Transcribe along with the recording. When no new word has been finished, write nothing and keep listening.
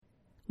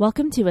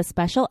Welcome to a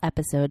special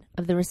episode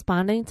of the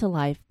Responding to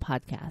Life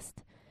podcast.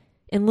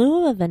 In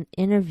lieu of an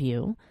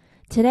interview,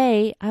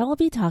 today I will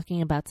be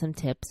talking about some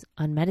tips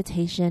on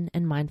meditation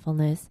and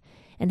mindfulness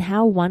and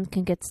how one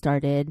can get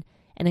started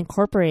and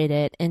incorporate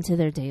it into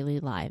their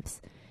daily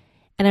lives.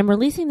 And I'm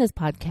releasing this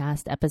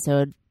podcast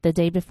episode the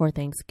day before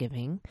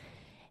Thanksgiving.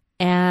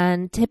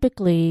 And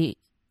typically,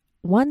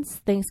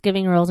 once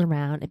Thanksgiving rolls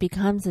around, it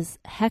becomes this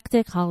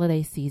hectic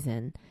holiday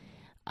season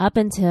up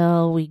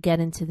until we get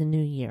into the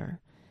new year.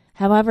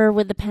 However,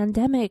 with the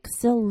pandemic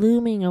still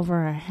looming over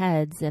our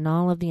heads and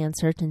all of the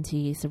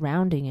uncertainty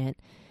surrounding it,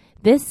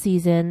 this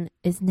season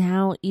is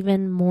now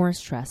even more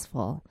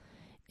stressful,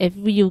 if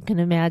you can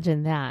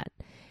imagine that.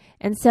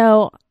 And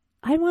so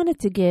I wanted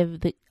to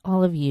give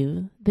all of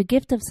you the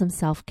gift of some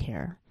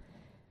self-care,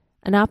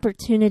 an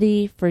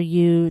opportunity for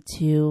you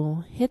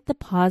to hit the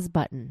pause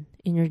button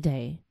in your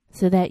day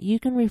so that you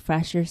can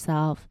refresh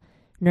yourself,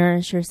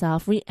 nourish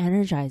yourself,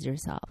 re-energize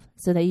yourself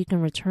so that you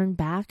can return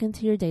back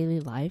into your daily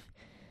life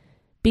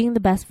being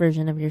the best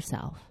version of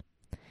yourself.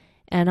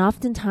 And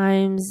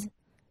oftentimes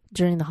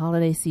during the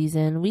holiday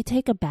season, we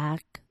take a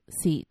back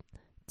seat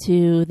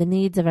to the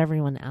needs of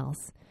everyone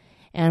else.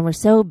 And we're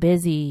so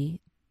busy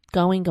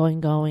going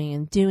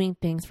and doing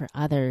things for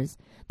others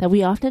that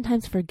we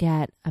oftentimes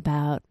forget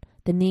about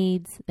the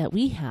needs that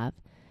we have.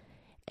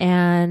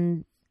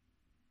 And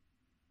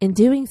in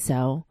doing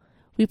so,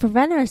 we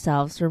prevent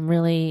ourselves from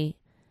really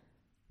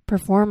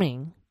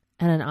performing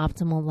at an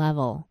optimal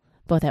level,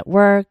 both at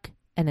work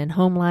and in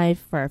home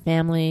life, for our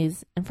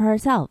families, and for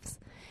ourselves.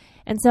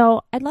 And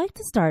so I'd like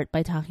to start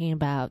by talking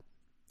about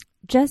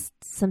just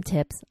some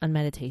tips on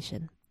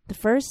meditation. The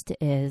first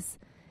is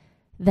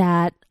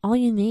that all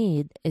you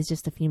need is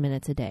just a few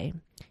minutes a day.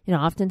 You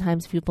know,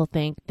 oftentimes people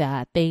think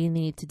that they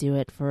need to do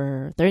it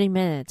for 30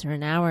 minutes or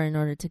an hour in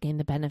order to gain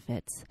the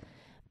benefits.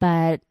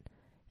 But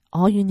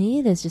all you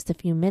need is just a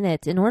few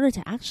minutes in order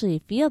to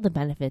actually feel the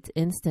benefits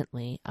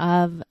instantly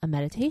of a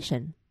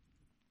meditation.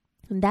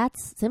 And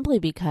that's simply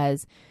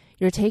because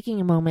you're taking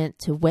a moment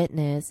to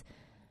witness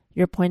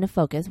your point of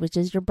focus, which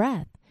is your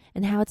breath,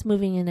 and how it's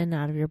moving in and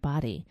out of your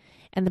body.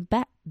 And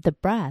the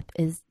breath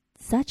is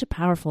such a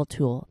powerful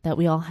tool that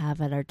we all have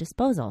at our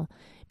disposal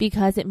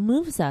because it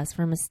moves us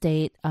from a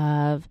state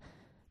of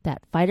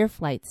that fight or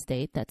flight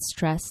state, that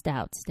stressed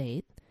out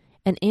state,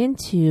 and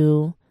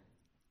into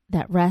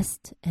that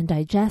rest and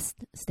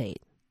digest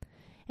state.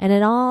 And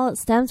it all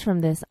stems from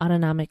this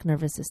autonomic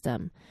nervous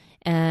system.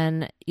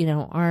 And, you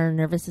know, our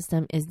nervous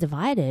system is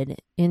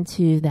divided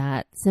into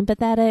that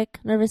sympathetic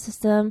nervous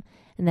system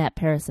and that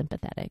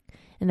parasympathetic.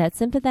 And that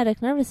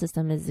sympathetic nervous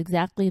system is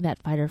exactly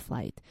that fight or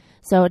flight.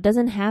 So it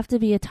doesn't have to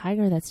be a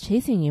tiger that's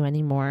chasing you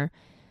anymore.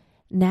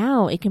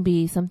 Now it can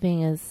be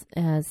something as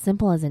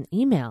simple as an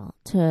email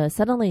to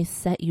suddenly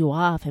set you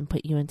off and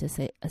put you into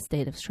a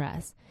state of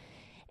stress.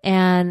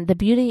 And the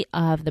beauty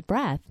of the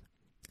breath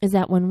is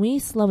that when we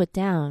slow it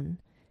down,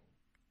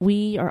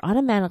 we are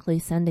automatically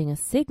sending a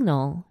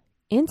signal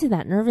into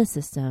that nervous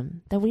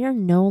system that we are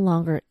no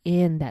longer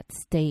in that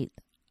state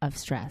of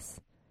stress.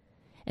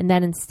 And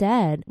that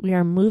instead we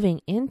are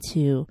moving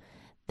into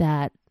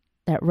that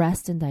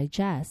rest and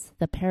digest,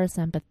 the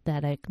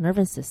parasympathetic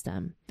nervous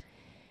system.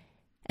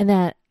 And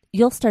that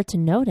you'll start to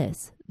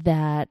notice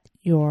that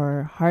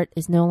your heart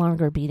is no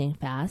longer beating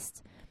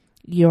fast.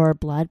 Your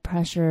blood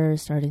pressure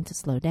is starting to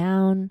slow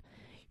down.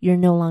 You're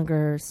no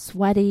longer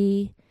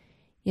sweaty.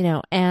 You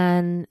know,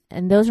 and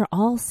those are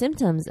all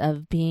symptoms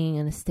of being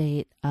in a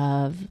state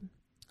of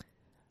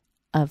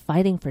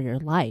fighting for your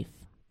life.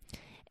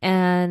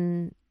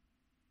 And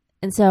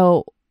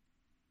so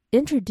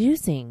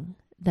introducing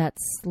that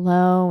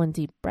slow and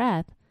deep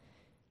breath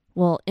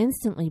will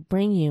instantly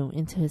bring you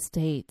into a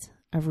state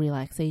of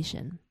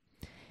relaxation.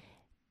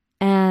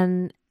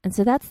 And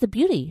so that's the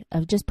beauty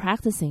of just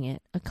practicing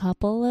it a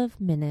couple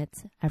of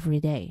minutes every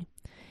day.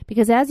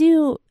 Because as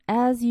you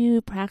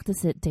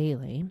practice it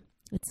daily,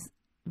 it's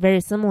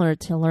very similar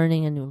to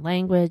learning a new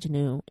language, a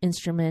new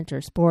instrument or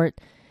sport.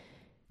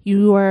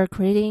 You are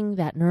creating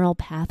that neural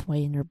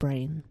pathway in your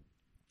brain.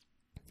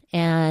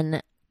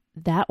 And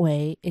that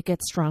way it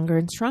gets stronger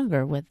and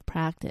stronger with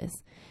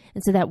practice.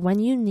 And so that when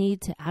you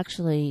need to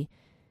actually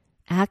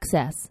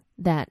access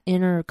that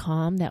inner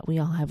calm that we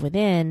all have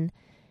within,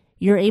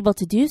 you're able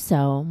to do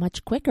so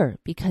much quicker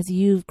because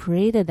you've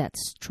created that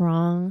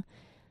strong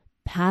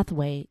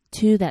pathway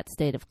to that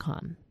state of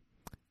calm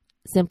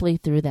simply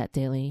through that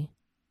daily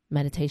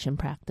meditation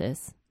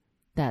practice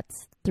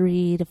that's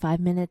 3 to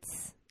 5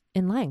 minutes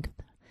in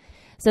length.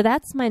 So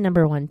that's my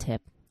number one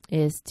tip,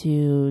 is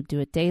to do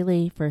it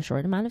daily for a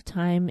short amount of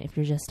time if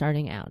you're just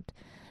starting out.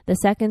 The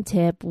second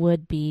tip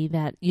would be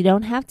that you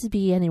don't have to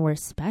be anywhere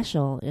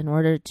special in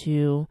order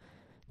to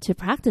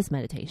practice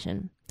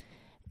meditation.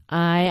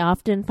 I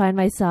often find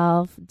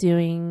myself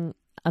doing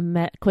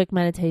a quick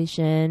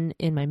meditation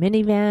in my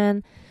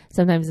minivan,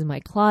 sometimes in my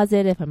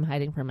closet if I'm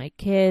hiding from my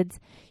kids.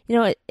 You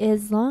know,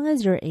 as long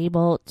as you're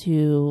able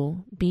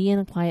to be in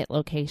a quiet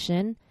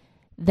location,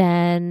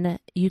 then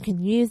you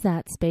can use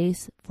that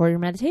space for your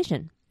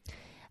meditation.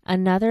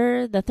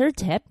 The third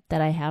tip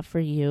that I have for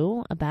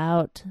you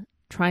about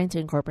trying to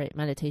incorporate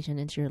meditation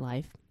into your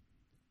life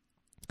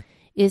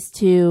is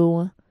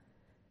to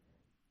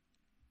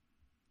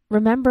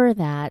remember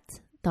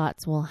that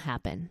thoughts will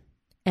happen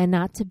and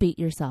not to beat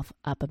yourself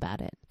up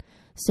about it.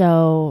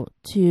 So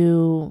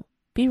to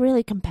be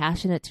really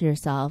compassionate to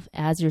yourself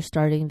as you're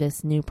starting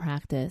this new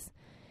practice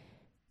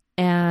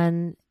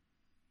and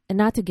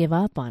not to give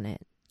up on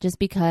it just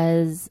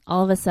because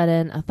all of a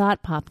sudden a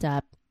thought popped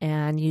up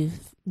and you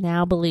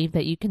now believe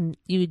that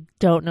you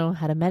don't know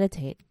how to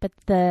meditate. But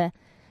the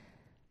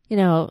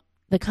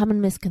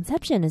common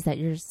misconception is that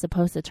you're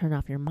supposed to turn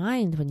off your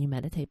mind when you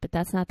meditate, but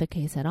that's not the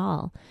case at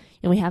all.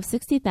 And we have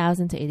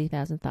 60,000 to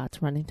 80,000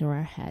 thoughts running through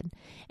our head.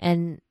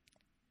 And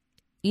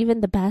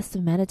even the best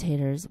of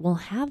meditators will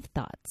have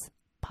thoughts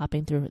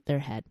popping through their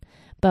head.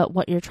 But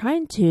what you're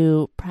trying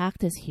to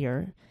practice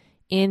here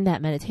in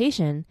that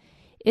meditation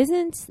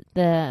isn't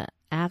the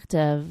act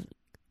of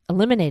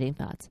eliminating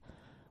thoughts.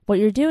 What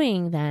you're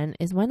doing then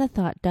is when a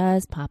thought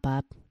does pop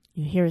up,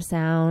 you hear a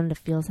sound,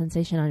 feel a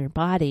sensation on your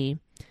body,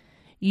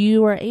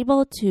 you are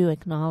able to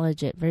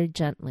acknowledge it very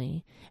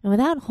gently. And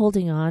without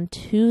holding on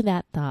to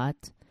that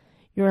thought,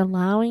 you're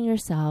allowing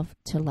yourself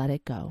to let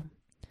it go.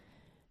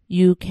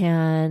 You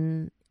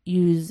can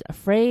use a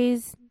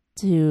phrase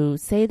to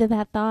say to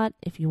that thought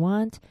if you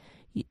want.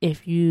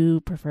 If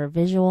you prefer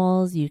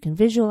visuals, you can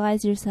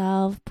visualize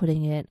yourself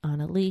putting it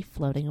on a leaf,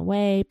 floating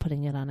away,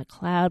 putting it on a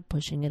cloud,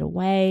 pushing it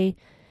away,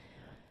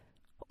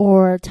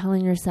 or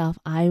telling yourself,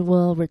 I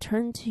will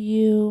return to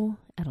you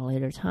at a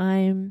later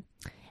time.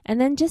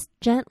 And then just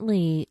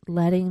gently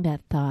letting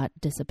that thought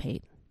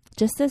dissipate,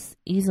 just as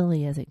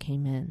easily as it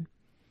came in.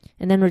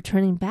 And then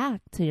returning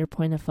back to your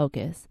point of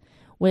focus,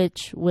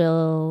 which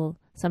will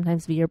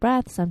sometimes be your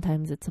breath,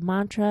 sometimes it's a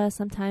mantra,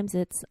 sometimes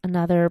it's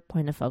another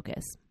point of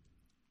focus.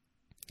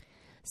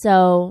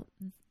 So,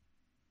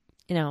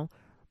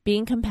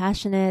 being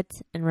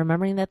compassionate and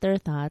remembering that there are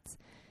thoughts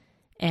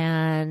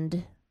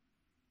and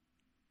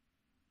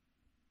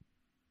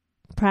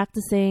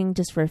practicing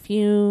just for a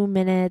few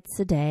minutes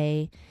a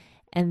day,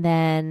 and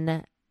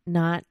then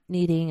not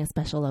needing a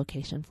special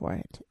location for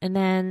it. And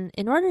then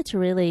in order to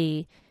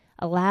really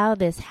allow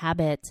this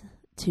habit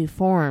to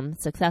form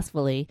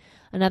successfully,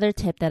 another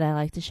tip that I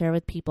like to share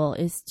with people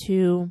is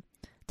to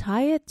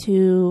tie it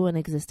to an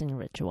existing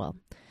ritual.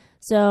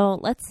 So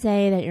let's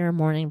say that you're a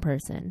morning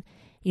person.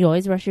 You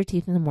always brush your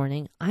teeth in the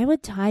morning. I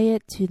would tie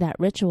it to that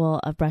ritual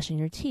of brushing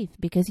your teeth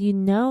because you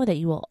know that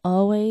you will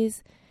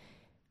always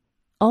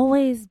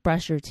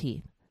brush your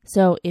teeth.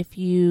 So if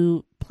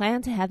you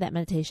plan to have that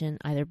meditation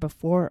either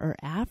before or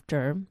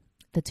after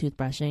the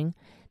toothbrushing,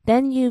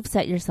 then you've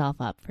set yourself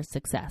up for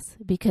success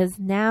because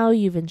now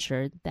you've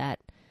ensured that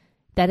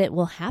it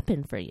will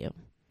happen for you.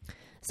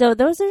 So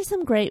those are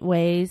some great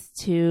ways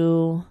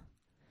to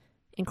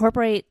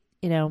incorporate,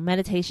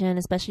 meditation,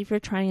 especially if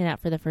you're trying it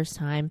out for the first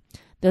time.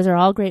 Those are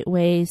all great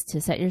ways to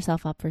set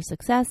yourself up for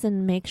success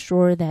and make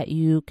sure that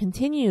you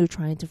continue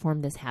trying to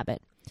form this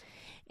habit.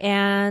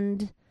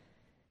 And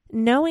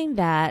knowing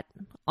that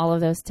all of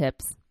those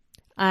tips,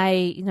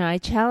 I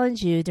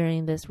challenge you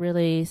during this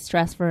really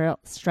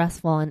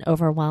stressful and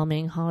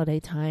overwhelming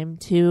holiday time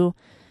to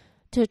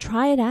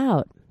try it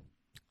out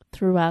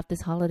throughout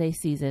this holiday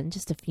season,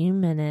 just a few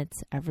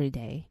minutes every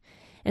day.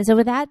 And so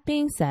with that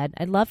being said,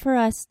 I'd love for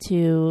us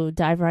to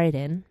dive right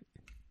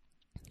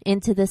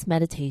into this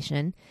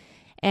meditation.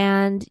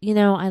 And,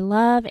 I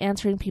love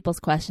answering people's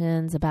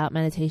questions about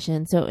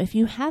meditation. So if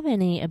you have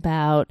any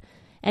about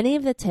any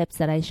of the tips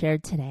that I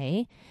shared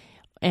today,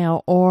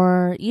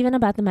 or even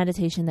about the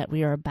meditation that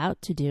we are about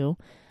to do,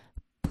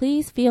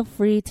 please feel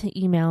free to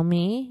email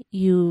me.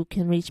 You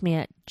can reach me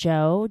at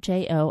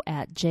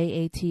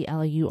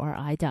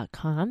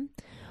joe@jatluri.com.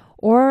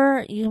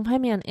 Or you can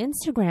find me on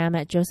Instagram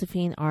at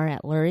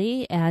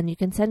JosephineR@Lurie, and you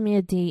can send me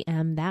a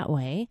DM that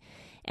way.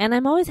 And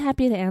I'm always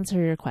happy to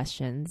answer your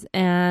questions.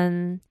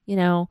 And,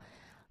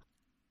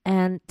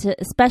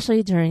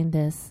 especially during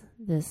this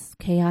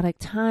chaotic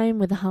time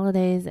with the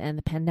holidays and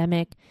the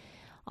pandemic,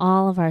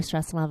 all of our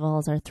stress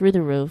levels are through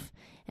the roof.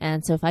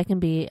 And so if I can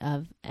be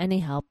of any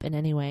help in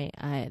any way,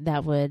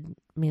 that would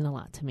mean a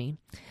lot to me.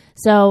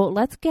 So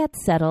let's get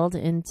settled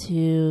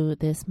into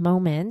this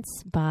moment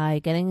by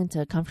getting into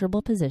a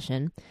comfortable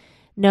position.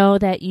 Know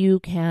that you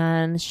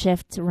can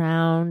shift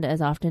around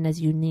as often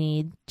as you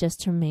need just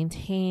to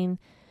maintain,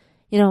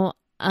 a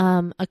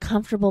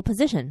comfortable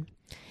position.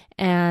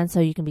 And so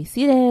you can be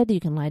seated, you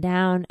can lie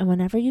down, and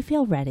whenever you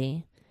feel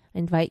ready, I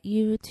invite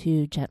you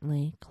to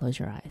gently close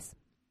your eyes.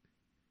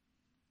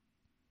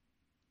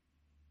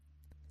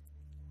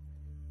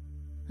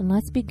 And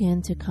let's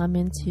begin to come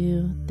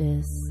into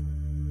this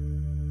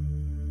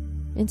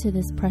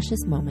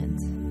precious moment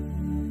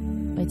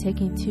by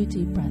taking 2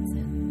 deep breaths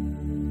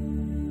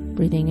in,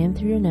 breathing in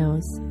through your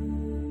nose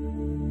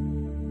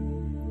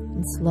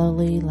and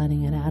slowly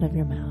letting it out of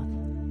your mouth.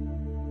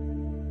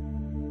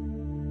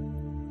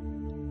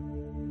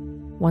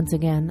 Once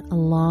again, a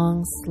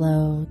long,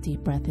 slow,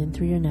 deep breath in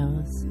through your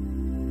nose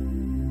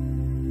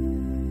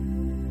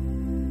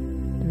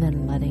and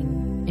then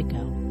letting it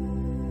go.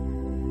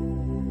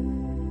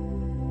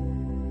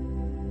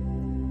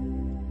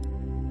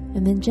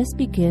 And then just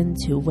begin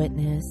to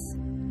witness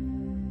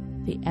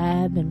the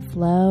ebb and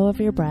flow of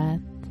your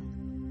breath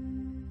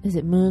as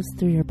it moves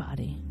through your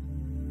body.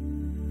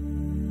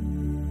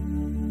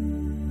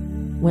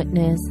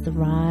 Witness the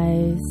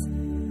rise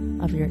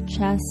of your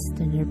chest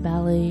and your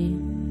belly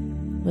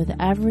with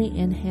every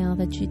inhale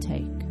that you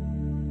take.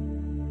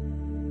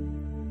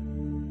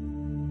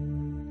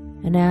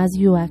 And as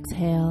you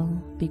exhale,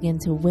 begin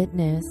to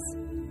witness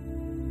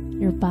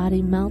your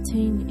body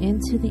melting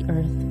into the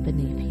earth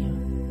beneath you.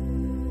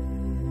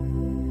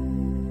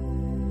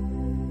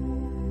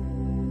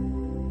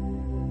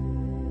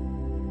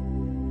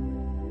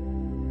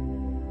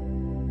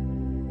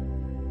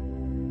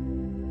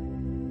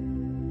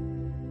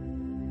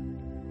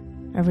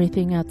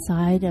 Everything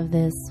outside of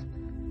this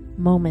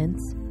moment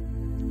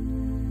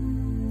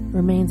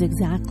remains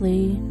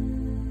exactly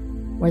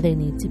where they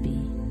need to be.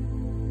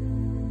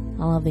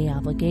 All of the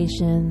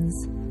obligations,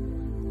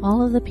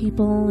 all of the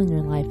people in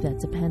your life that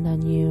depend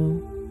on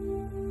you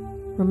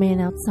remain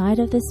outside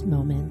of this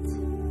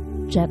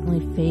moment,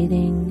 gently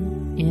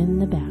fading in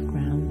the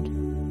background.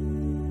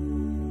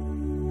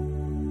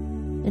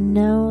 And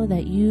know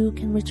that you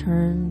can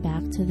return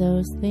back to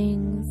those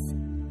things,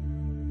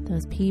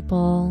 those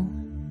people,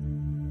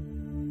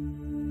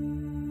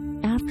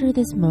 after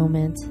this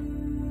moment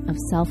of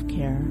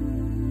self-care,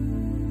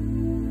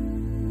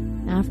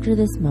 after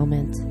this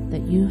moment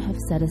that you have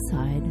set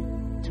aside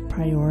to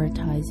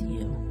prioritize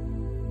you.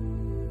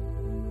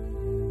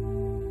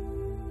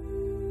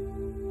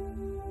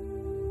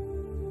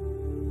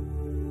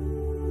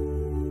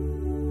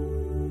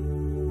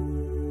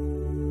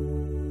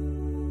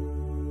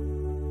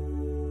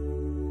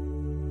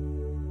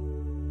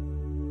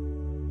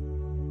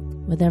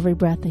 With every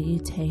breath that you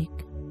take,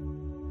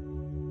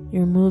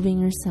 you're moving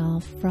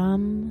yourself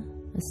from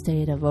a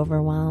state of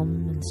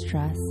overwhelm and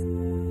stress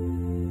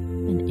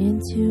and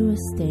into a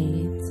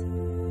state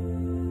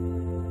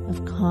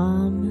of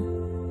calm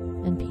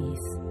and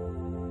peace.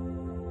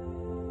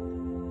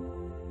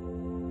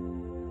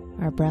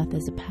 Our breath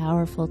is a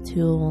powerful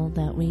tool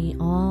that we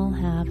all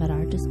have at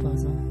our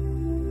disposal.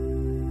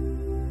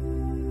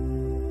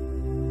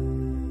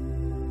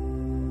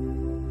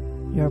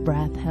 Your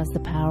breath has the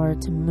power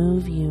to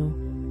move you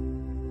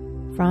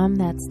from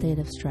that state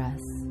of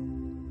stress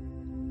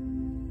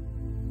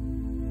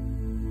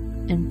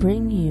and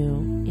bring you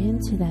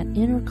into that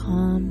inner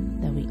calm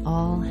that we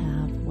all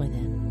have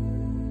within.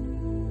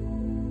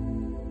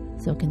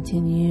 So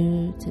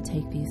continue to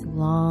take these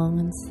long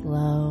and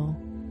slow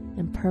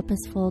and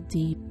purposeful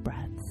deep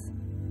breaths.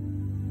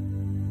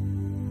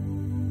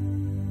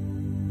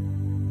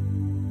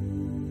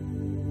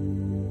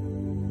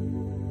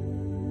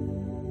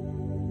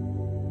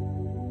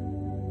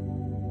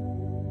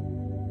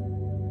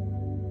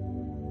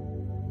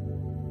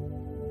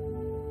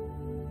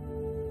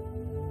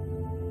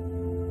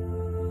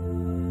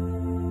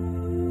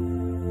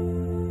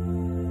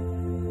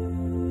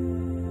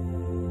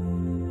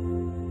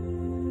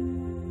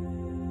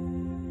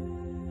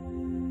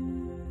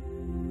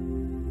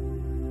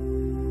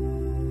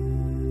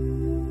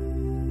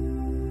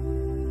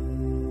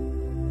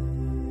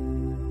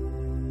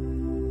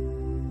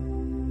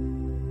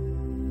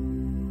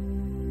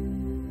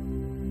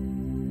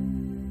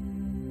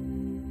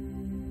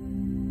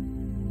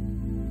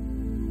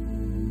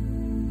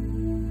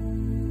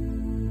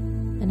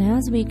 And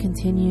as we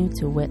continue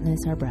to witness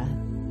our breath,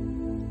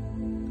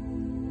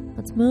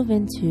 let's move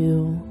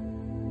into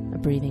a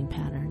breathing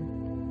pattern.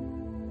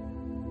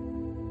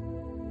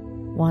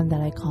 One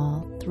that I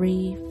call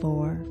 3,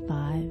 4,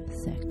 5,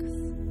 6.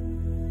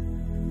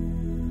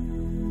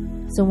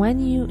 So when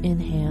you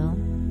inhale,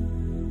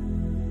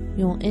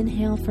 you'll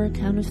inhale for a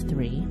count of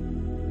 3.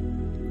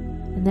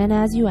 And then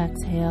as you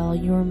exhale,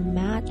 you'll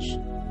match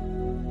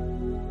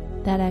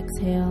that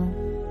exhale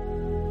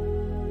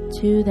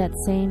to that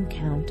same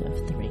count of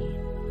 3.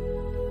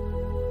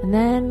 And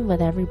then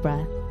with every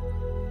breath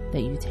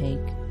that you take,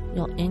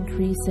 you'll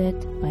increase it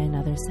by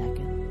another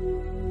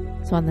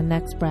second. So on the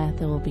next breath,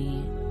 it will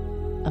be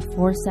a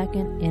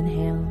 4-second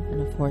inhale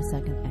and a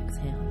 4-second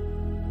exhale.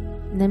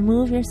 And then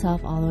move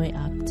yourself all the way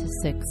up to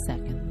 6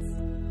 seconds.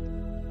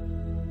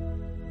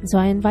 And so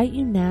I invite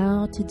you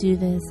now to do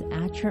this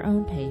at your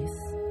own pace.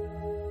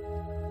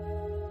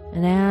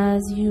 And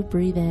as you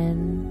breathe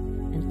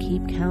in and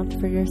keep count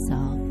for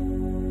yourself,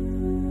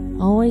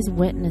 always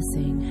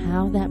witnessing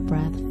how that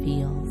breath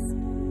feels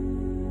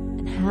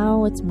and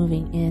how it's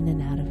moving in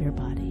and out of your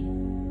body.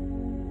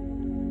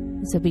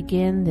 So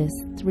begin this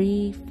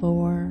 3,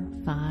 4,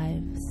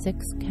 5,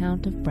 6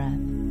 count of breath.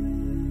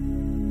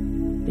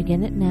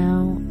 Begin it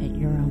now at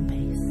your own pace.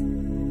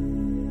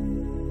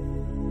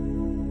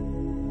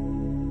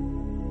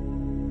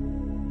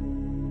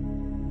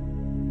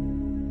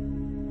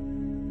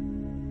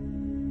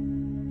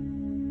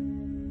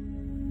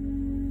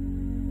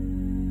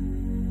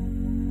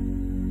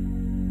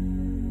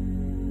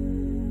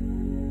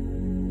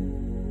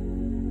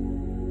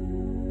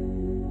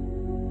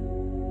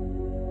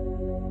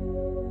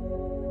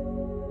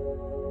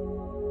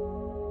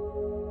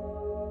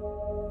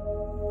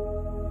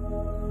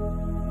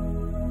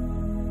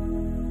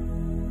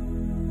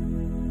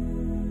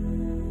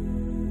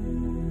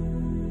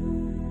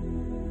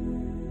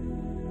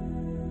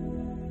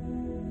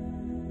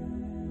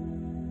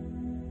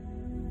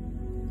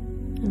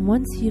 And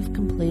once you've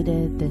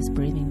completed this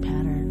breathing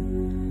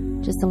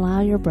pattern, just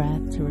allow your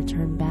breath to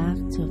return back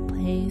to a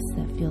place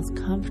that feels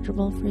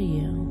comfortable for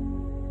you.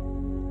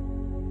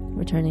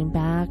 Returning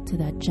back to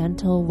that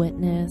gentle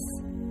witness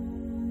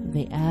of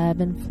the ebb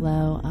and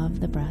flow of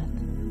the breath.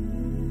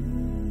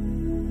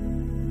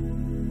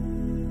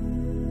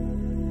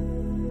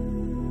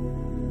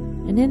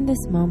 And in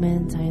this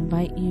moment, I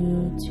invite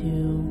you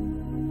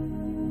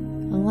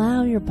to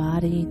allow your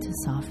body to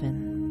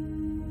soften.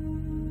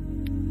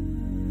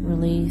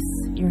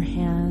 Release your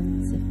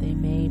hands if they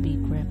may be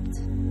gripped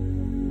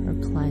or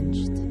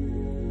clenched.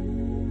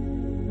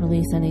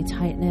 Release any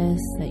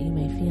tightness that you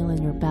may feel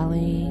in your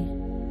belly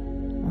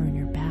or in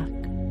your back.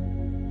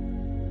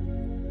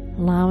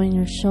 Allowing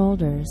your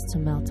shoulders to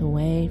melt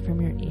away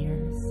from your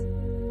ears.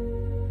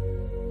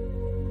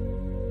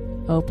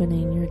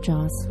 Opening your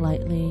jaw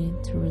slightly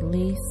to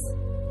release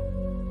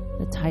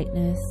the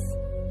tightness.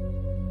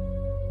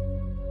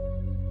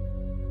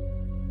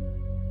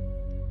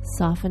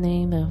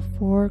 Softening the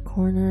four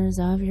corners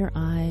of your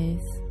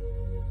eyes.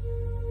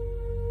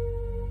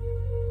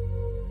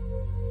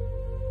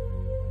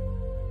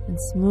 And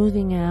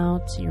smoothing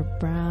out your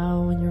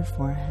brow and your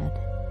forehead.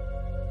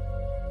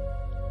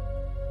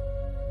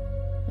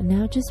 And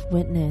now just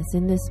witness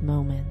in this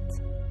moment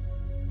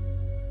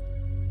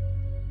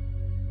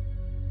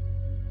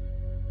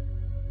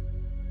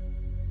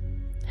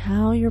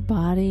how your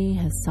body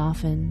has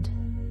softened,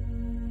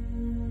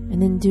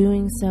 and in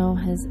doing so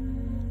has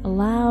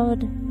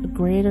allowed a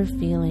greater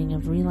feeling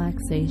of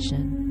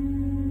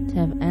relaxation to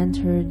have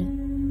entered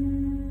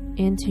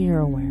into your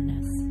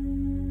awareness.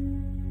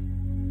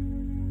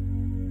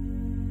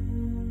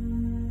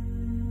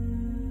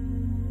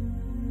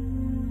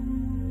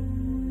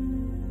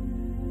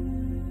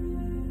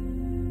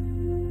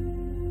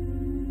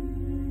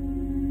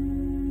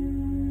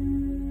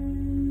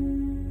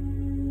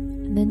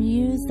 And then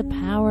use the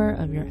power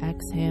of your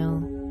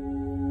exhale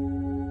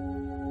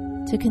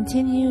to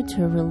continue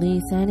to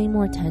release any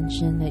more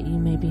tension that you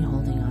may be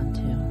holding on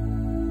to.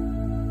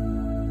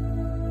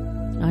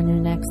 On your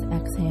next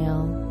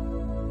exhale,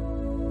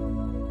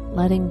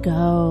 letting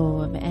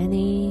go of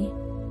any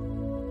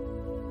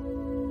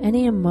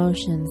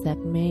emotions that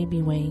may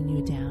be weighing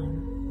you down.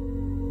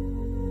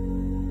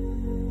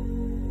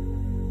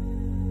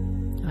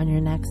 On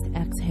your next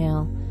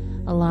exhale,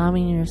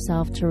 allowing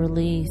yourself to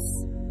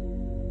release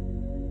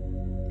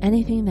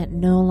anything that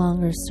no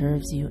longer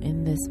serves you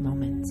in this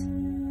moment.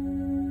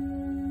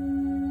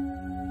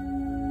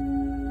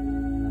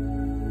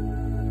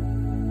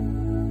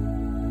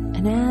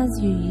 And as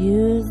you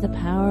use the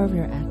power of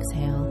your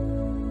exhale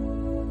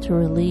to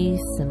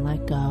release and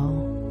let go,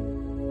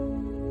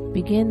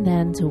 begin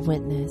then to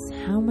witness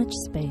how much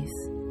space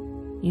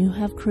you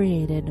have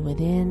created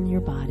within your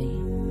body,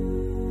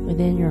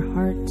 within your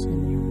heart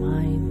and your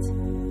mind,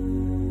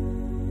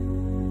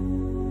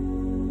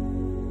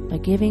 by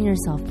giving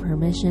yourself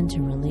permission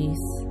to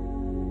release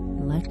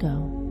and let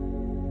go.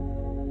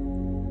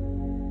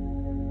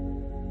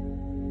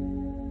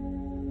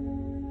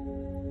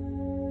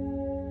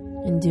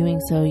 In doing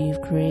so,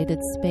 you've created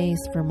space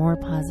for more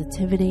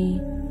positivity,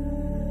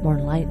 more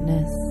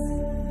lightness,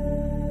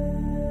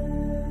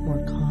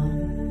 more calm.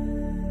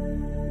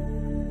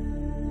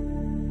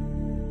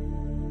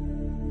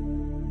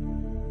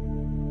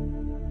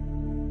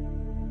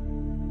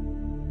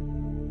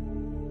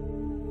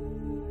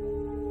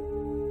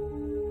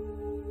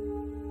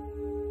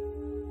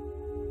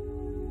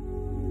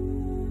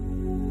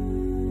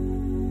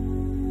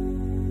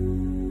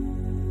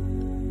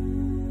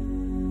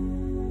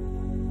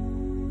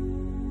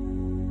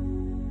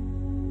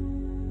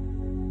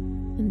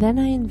 Then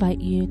I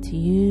invite you to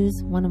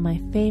use one of my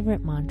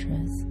favorite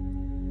mantras,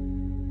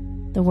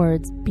 the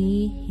words,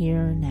 "Be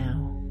here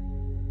now."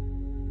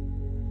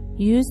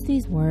 Use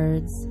these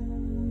words,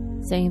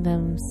 saying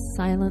them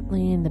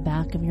silently in the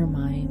back of your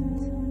mind,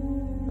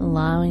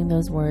 allowing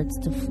those words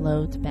to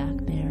float back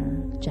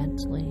there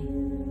gently.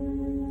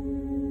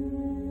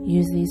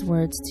 Use these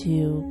words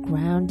to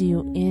ground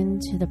you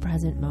into the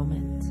present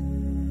moment,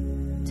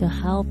 to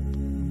help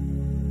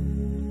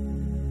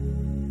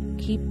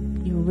keep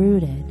you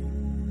rooted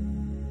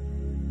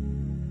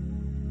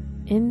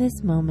in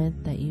this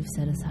moment that you've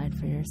set aside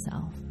for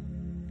yourself.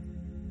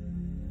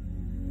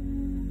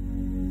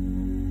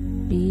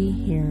 Be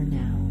here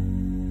now.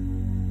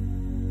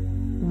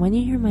 When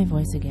you hear my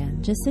voice again,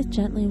 just sit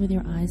gently with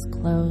your eyes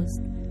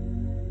closed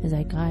as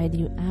I guide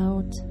you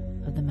out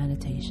of the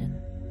meditation.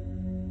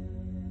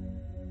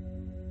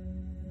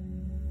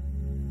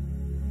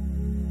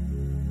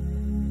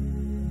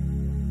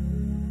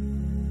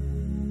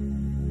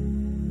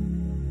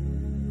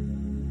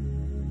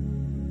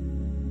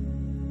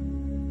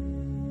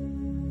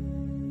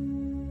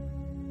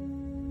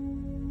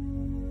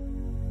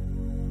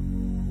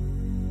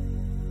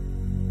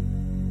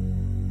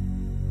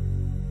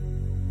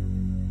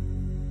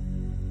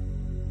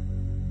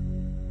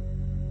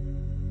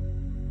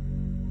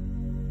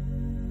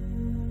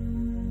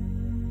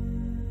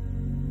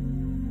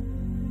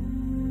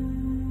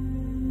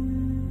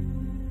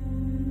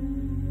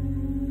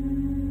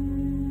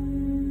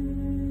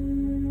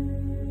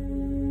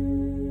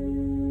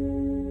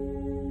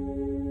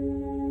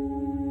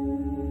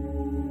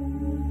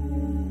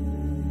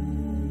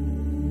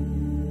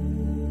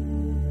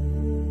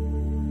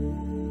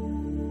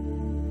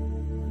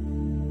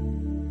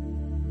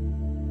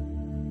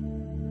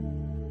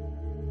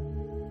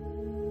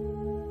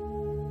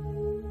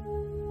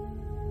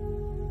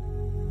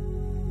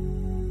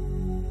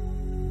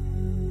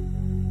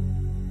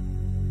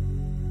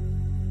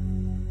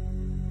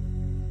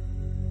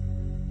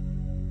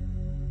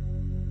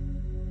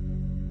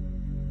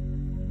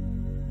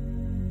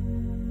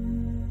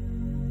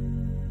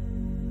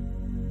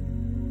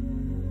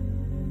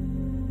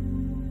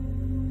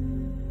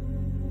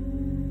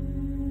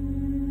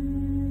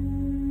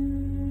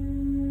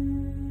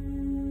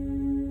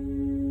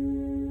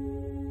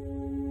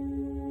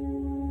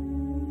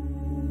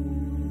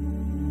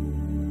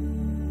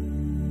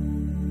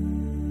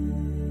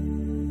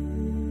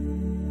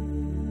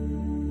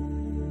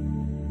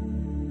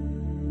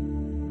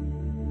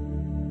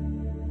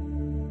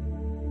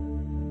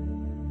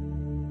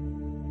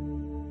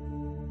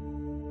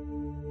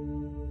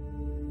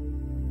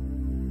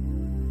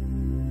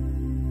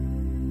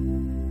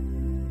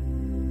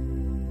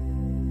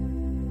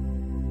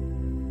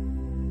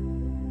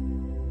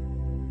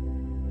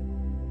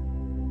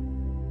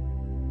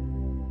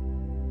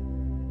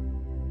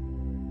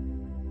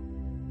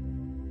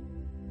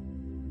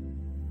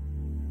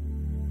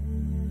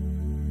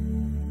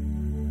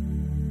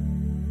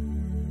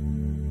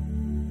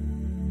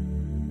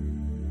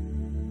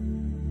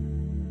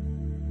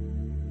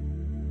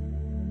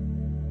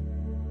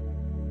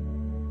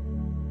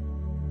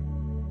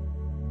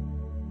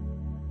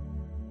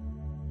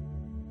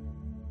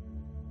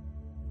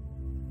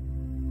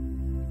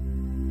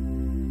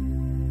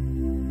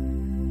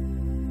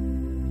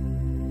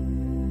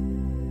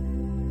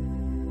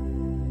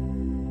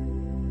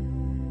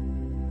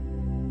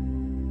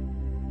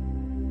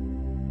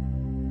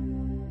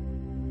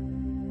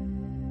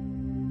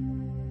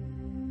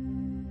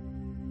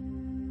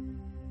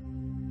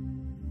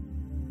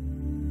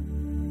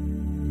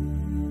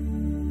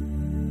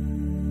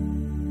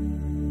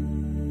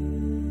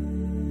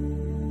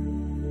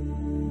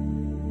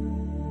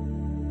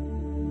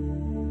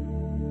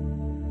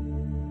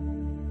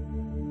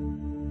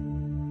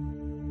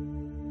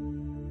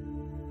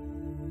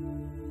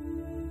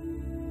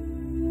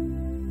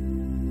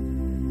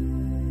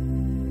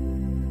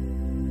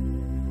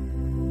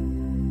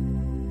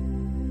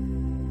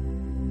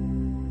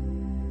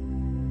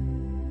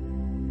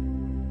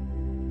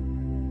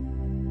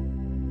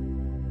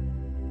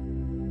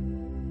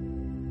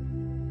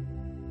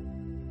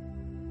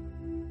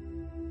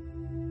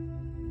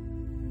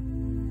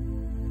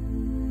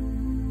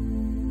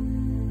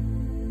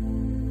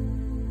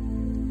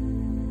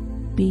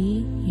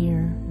 Be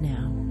here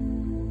now.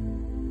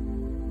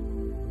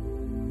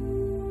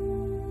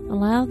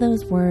 Allow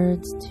those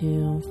words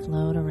to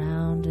float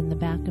around in the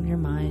back of your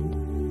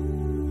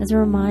mind as a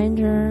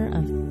reminder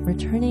of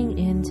returning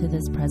into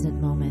this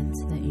present moment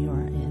that you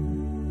are in.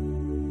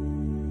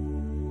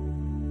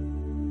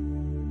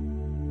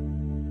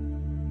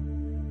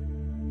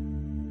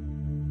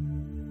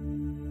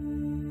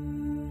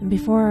 And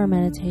before our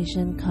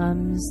meditation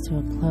comes to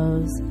a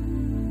close,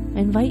 I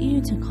invite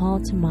you to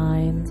call to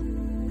mind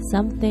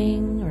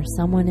something or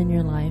someone in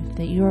your life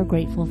that you are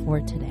grateful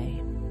for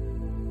today.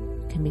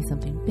 It can be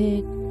something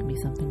big, it can be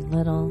something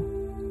little.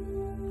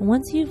 And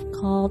once you've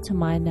called to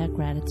mind that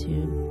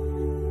gratitude,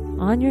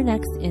 on your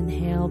next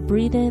inhale,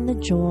 breathe in the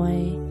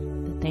joy,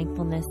 the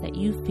thankfulness that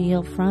you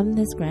feel from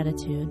this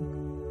gratitude,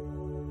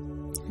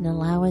 and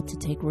allow it to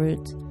take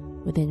root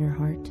within your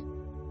heart.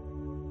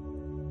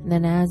 And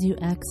then as you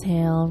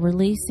exhale,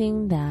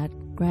 releasing that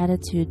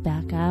gratitude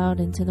back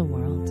out into the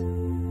world.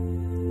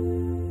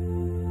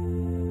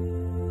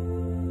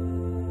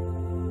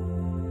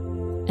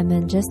 And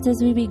then just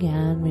as we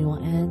began, we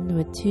will end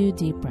with 2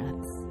 deep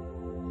breaths.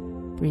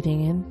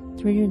 Breathing in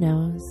through your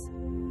nose,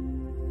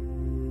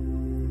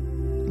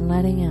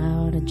 letting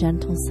out a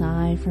gentle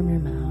sigh from your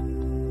mouth.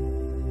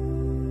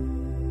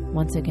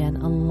 Once again,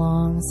 a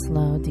long,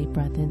 slow, deep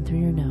breath in through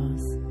your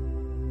nose.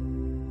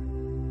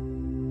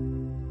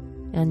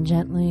 And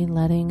gently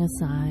letting a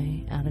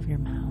sigh out of your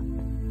mouth.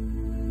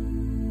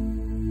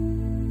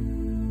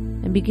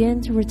 And begin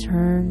to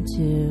return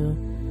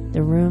to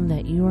the room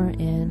that you are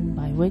in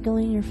by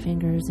wiggling your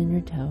fingers and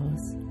your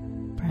toes,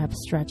 perhaps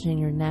stretching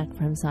your neck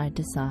from side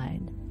to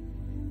side.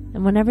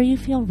 And whenever you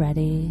feel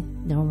ready,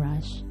 no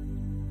rush,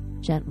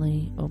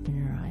 gently open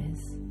your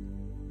eyes.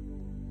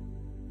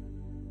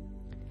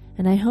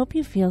 And I hope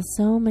you feel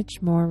so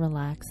much more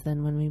relaxed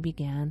than when we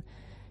began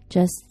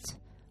just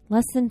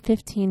less than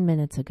 15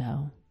 minutes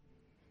ago.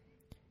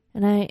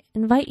 And I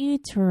invite you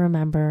to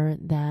remember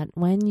that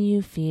when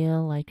you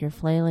feel like you're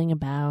flailing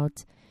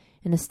about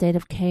in a state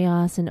of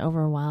chaos and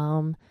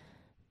overwhelm,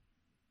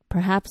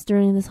 perhaps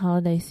during this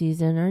holiday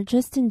season or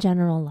just in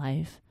general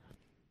life,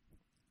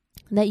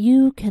 that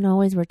you can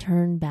always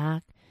return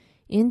back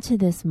into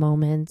this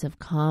moment of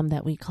calm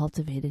that we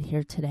cultivated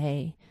here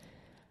today,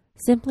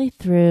 simply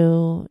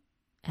through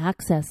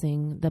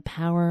accessing the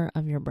power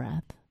of your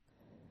breath.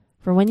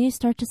 For when you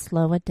start to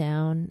slow it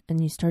down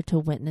and you start to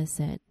witness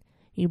it,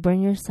 you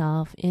bring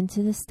yourself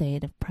into the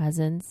state of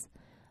presence,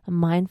 a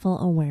mindful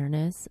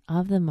awareness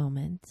of the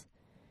moment.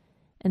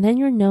 And then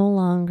you're no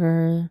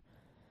longer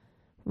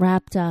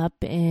wrapped up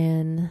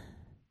in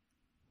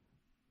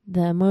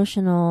the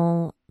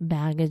emotional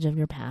baggage of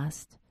your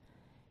past.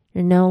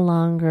 You're no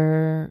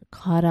longer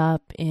caught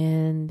up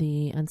in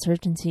the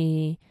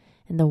uncertainty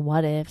and the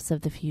what ifs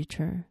of the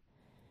future.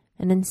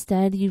 And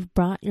instead, you've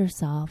brought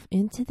yourself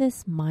into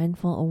this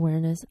mindful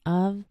awareness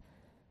of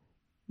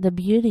the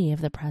beauty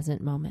of the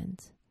present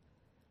moment.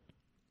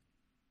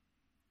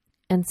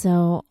 And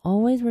so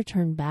always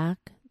return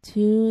back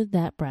to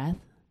that breath.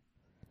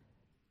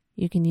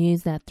 You can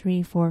use that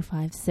 3, 4,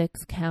 5,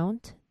 6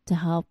 count to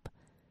help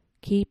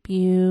keep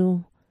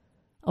you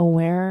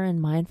aware and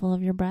mindful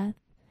of your breath.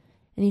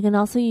 And you can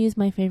also use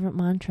my favorite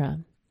mantra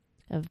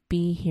of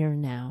be here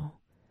now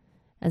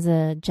as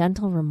a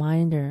gentle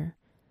reminder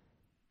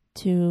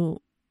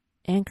to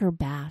anchor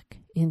back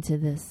into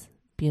this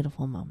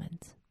beautiful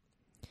moment.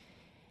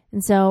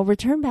 And so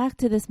return back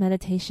to this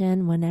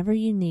meditation whenever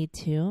you need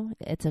to.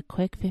 It's a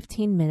quick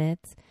 15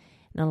 minutes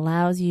and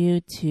allows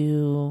you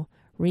to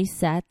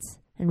reset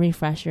and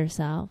refresh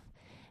yourself.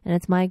 And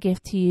it's my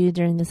gift to you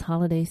during this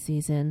holiday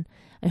season.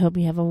 I hope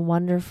you have a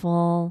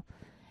wonderful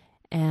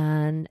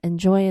and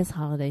joyous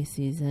holiday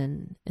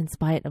season in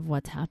spite of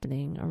what's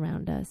happening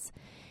around us.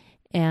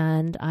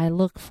 And I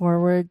look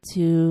forward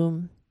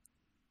to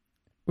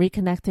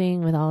reconnecting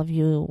with all of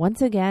you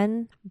once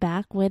again,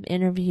 back with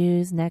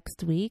interviews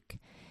next week.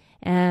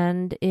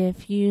 And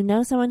if you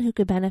know someone who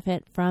could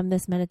benefit from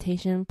this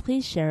meditation,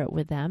 please share it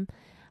with them.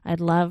 I'd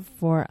love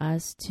for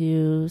us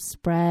to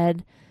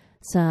spread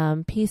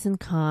some peace and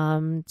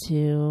calm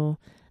to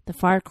the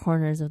far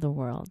corners of the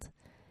world.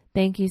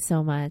 Thank you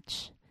so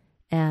much.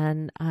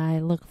 And I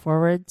look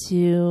forward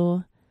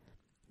to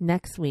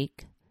next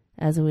week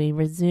as we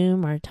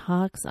resume our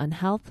talks on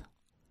health,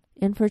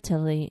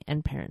 infertility,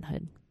 and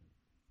parenthood.